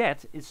 And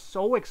yet, it's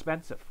so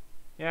expensive.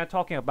 Yeah,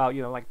 talking about,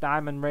 like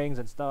diamond rings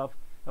and stuff.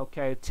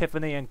 Okay,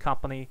 Tiffany and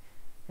Company.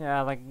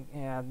 Yeah, like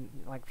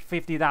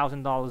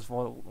 $50,000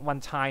 for one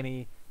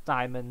tiny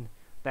diamond.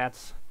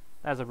 That's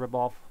a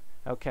ripoff.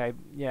 Okay,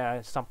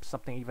 yeah,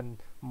 something even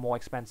more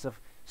expensive.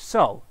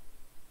 So,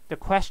 the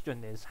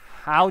question is,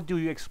 how do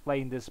you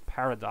explain this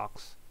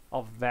paradox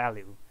of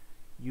value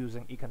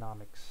using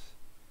economics?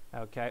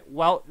 Okay,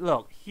 well,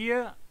 look,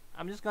 here,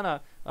 I'm just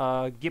gonna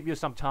give you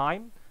some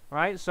time,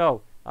 right?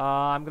 So,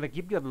 I'm gonna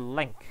give you a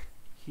link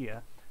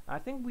here. I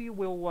think we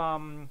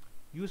will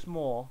use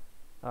more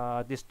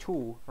this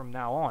tool from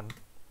now on,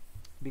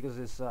 because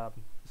it's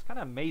kind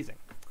of amazing,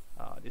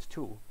 this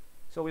tool.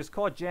 So it's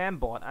called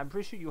Jamboard. I'm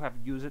pretty sure you have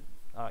used it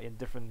in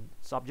different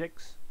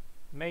subjects,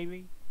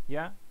 maybe.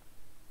 Yeah,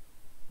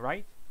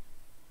 right?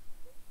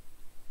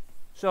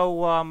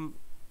 So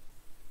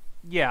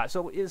yeah,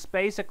 so it's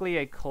basically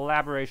a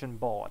collaboration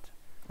board.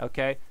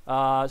 Okay,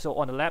 so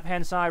on the left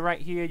hand side right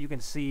here, you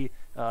can see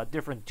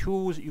different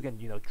tools. You can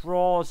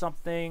draw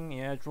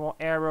something, draw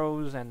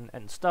arrows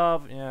and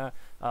stuff,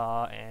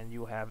 and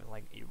you have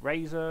like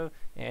eraser,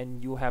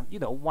 and you have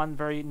one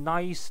very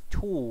nice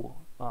tool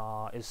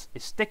is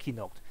sticky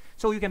note.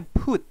 So you can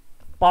put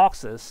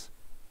boxes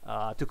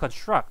to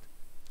construct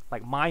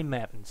like mind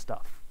map and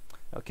stuff.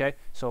 Okay,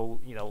 so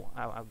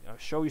I'll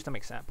show you some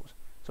examples.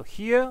 So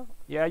here,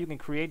 yeah, you can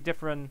create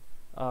different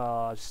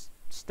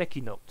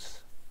sticky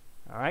notes.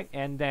 All right,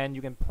 and then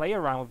you can play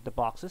around with the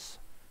boxes.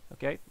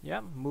 Okay,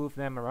 yeah, move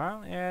them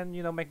around and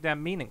make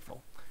them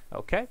meaningful.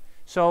 Okay,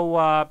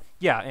 so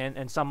yeah,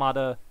 and some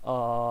other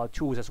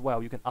tools as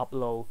well. You can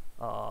upload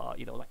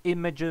like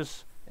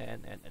images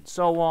and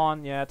so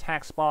on. Yeah,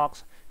 text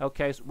box.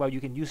 Okay, so, well,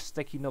 you can use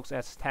sticky notes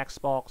as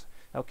text box.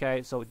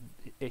 Okay, so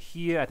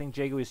here I think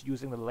Jago is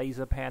using the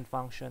laser pen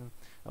function.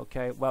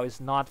 Okay, well, it's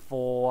not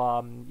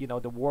for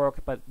the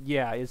work, but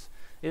yeah,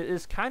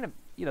 it's kind of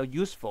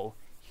useful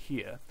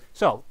here.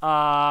 So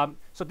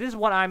so this is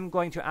what I'm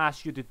going to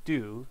ask you to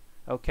do.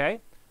 Okay,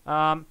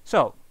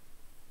 so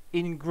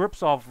in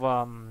groups of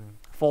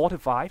 4 to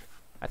 5,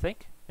 I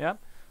think. Yeah,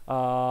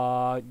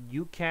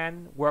 you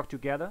can work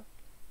together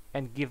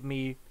and give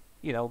me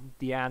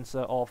the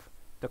answer of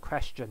the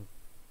question.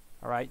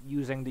 All right,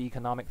 using the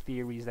economic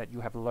theories that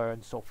you have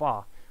learned so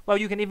far. Well,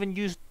 you can even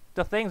use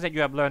the things that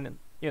you have learned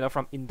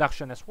from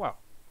induction as well.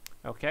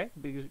 Okay,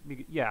 because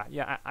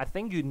yeah, I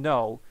think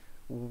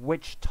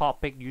which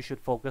topic you should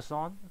focus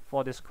on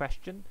for this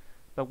question.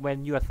 But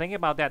when you are thinking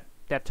about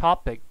that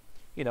topic,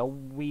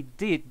 we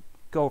did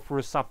go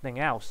through something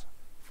else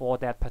for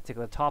that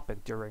particular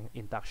topic during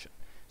induction.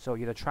 So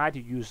try to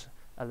use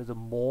a little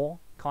more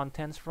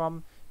contents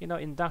from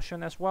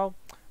induction as well.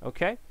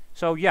 Okay,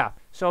 so yeah,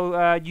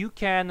 so you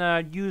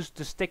can use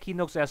the sticky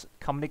notes as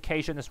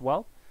communication as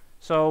well.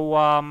 So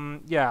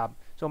yeah,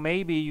 so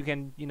maybe you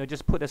can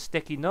just put a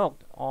sticky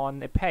note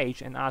on a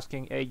page and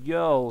asking, hey,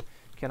 yo,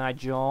 can I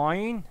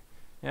join?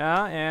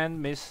 Yeah,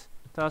 and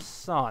Mr.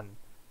 Sun,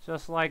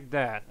 just like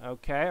that.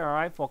 Okay, all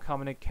right, for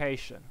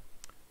communication.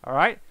 All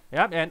right,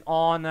 yep, and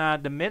on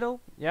the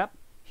middle, yep,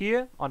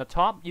 here on the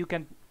top, you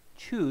can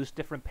choose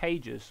different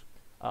pages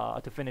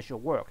to finish your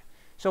work.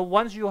 So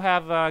once you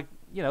have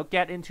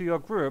get into your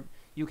group,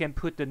 you can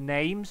put the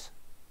names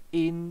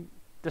in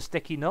the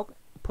sticky note,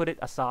 put it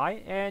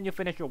aside, and you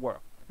finish your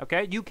work.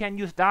 Okay, you can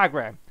use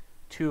diagram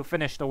to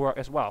finish the work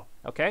as well.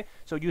 Okay,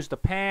 so use the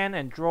pen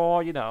and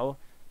draw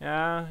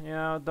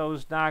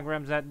those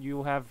diagrams that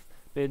you have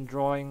been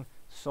drawing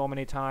so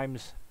many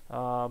times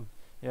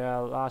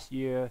last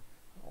year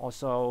or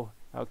so.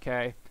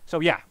 Okay, so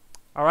yeah,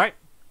 all right,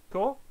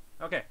 cool.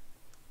 Okay,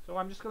 so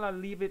I'm just gonna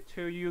leave it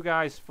to you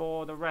guys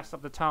for the rest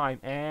of the time,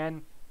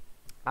 and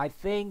I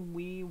think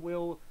we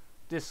will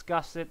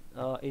discuss it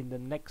in the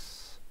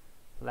next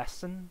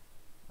lesson.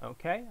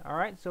 Okay, all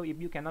right, so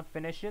if you cannot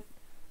finish it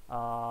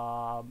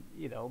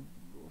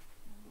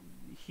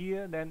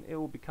here, then it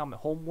will become a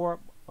homework,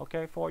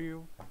 okay, for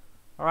you.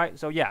 All right,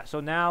 so yeah, so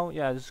now,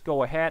 yeah, just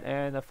go ahead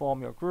and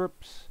form your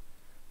groups.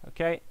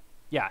 Okay,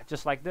 yeah,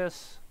 just like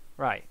this,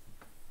 right,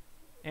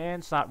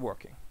 and start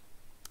working.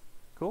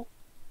 Cool.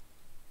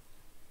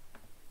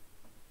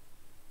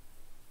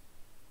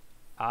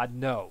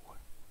 No.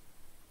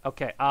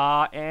 Okay,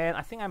 and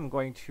I think I'm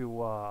going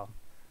to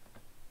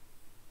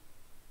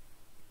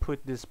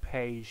put this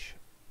page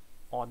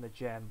on the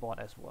Jamboard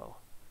as well.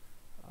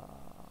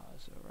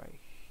 So right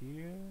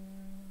here,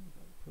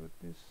 put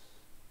this.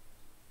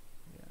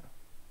 Yeah.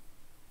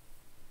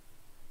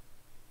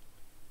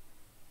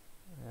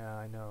 Yeah,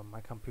 I know my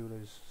computer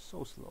is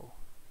so slow.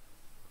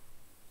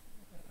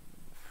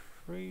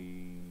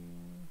 Free.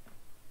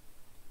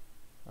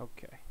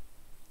 Okay.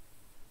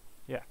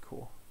 Yeah,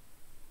 cool.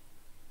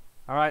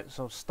 All right,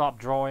 so stop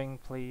drawing,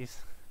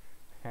 please,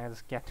 and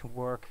just get to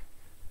work.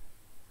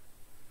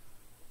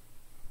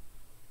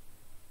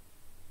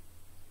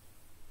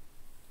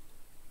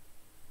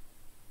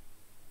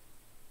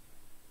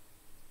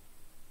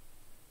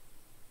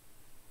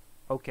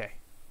 Okay.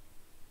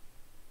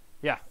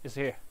 Yeah, it's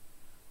here.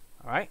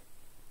 All right.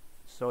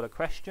 So the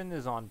question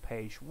is on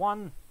page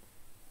 1.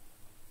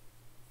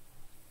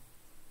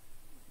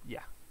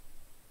 Yeah.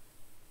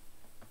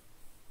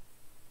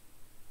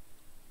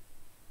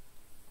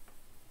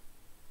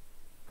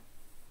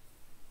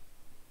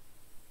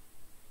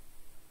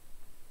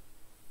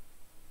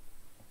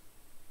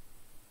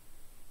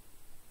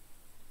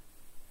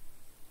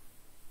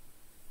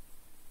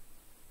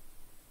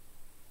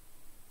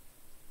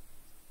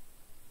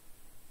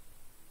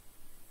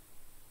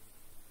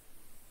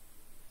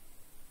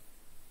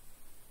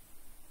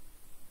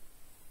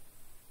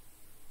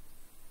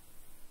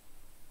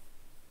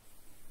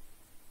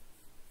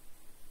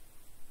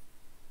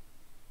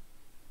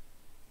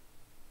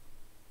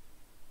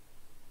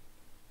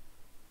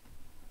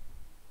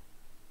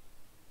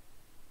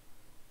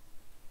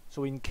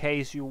 So in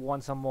case you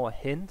want some more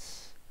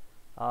hints,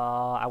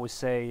 I would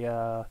say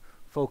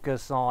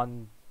focus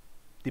on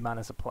demand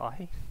and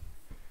supply,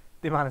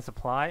 demand and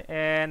supply,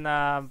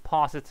 and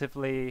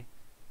positively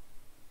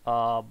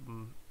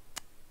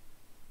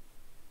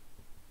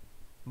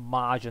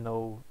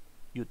marginal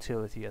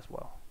utility as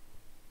well.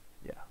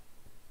 Yeah,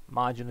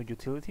 marginal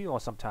utility, or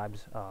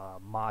sometimes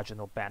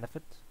marginal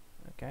benefit.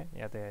 Okay,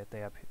 yeah,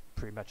 they are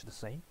pretty much the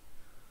same.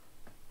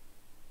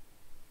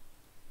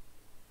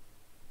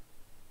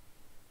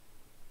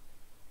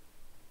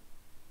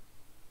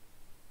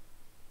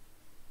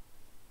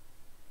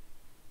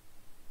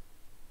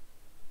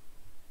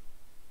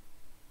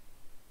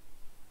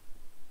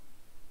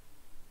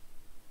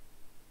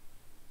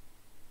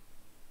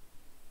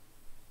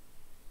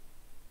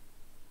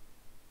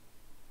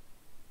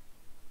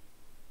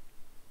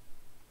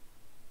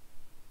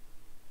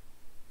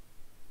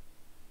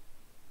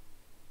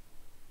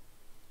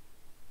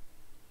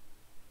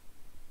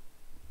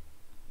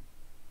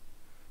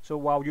 So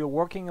while you're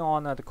working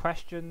on the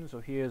question, so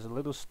here's a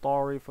little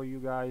story for you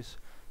guys.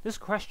 This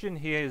question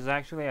here is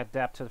actually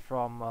adapted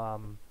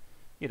from,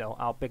 you know,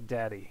 our Big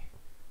Daddy,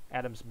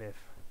 Adam Smith.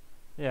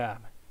 Yeah.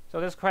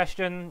 So this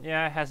question,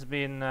 yeah, has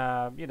been,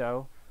 you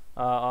know,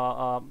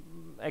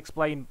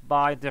 explained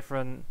by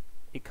different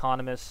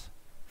economists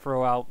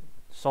throughout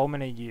so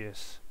many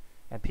years,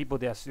 and people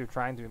they're still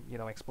trying to, you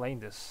know,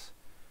 explain this.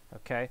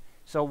 Okay.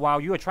 So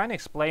while you are trying to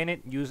explain it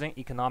using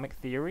economic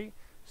theory,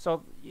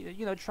 so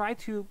you know, try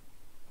to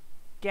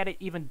get it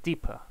even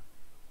deeper.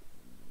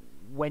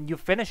 When you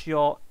finish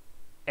your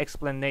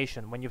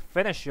explanation, when you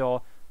finish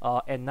your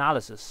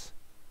analysis,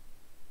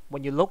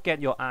 when you look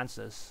at your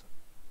answers,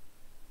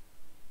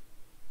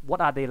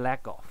 what are they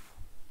lack of?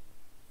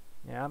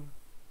 Yeah,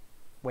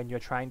 when you're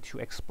trying to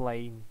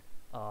explain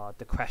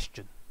the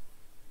question,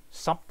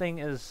 something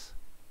is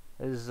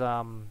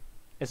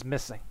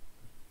missing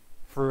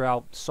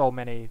throughout so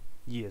many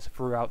years,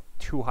 throughout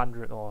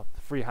 200 or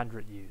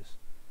 300 years,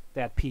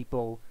 that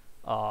people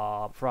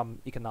from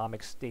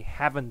economics they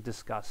haven't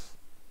discussed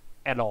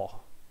at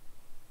all.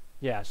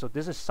 Yeah, so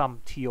this is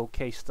some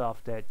TOK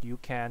stuff that you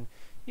can,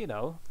 you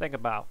know, think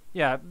about.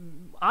 Yeah,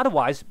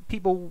 otherwise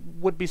people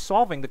would be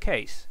solving the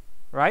case,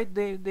 right?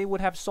 They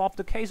would have solved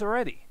the case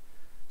already.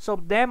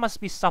 So there must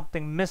be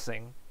something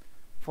missing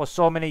for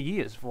so many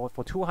years, for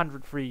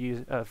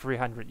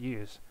 300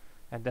 years,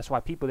 and that's why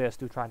people there are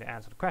still trying to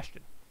answer the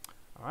question.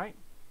 All right,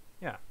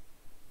 yeah.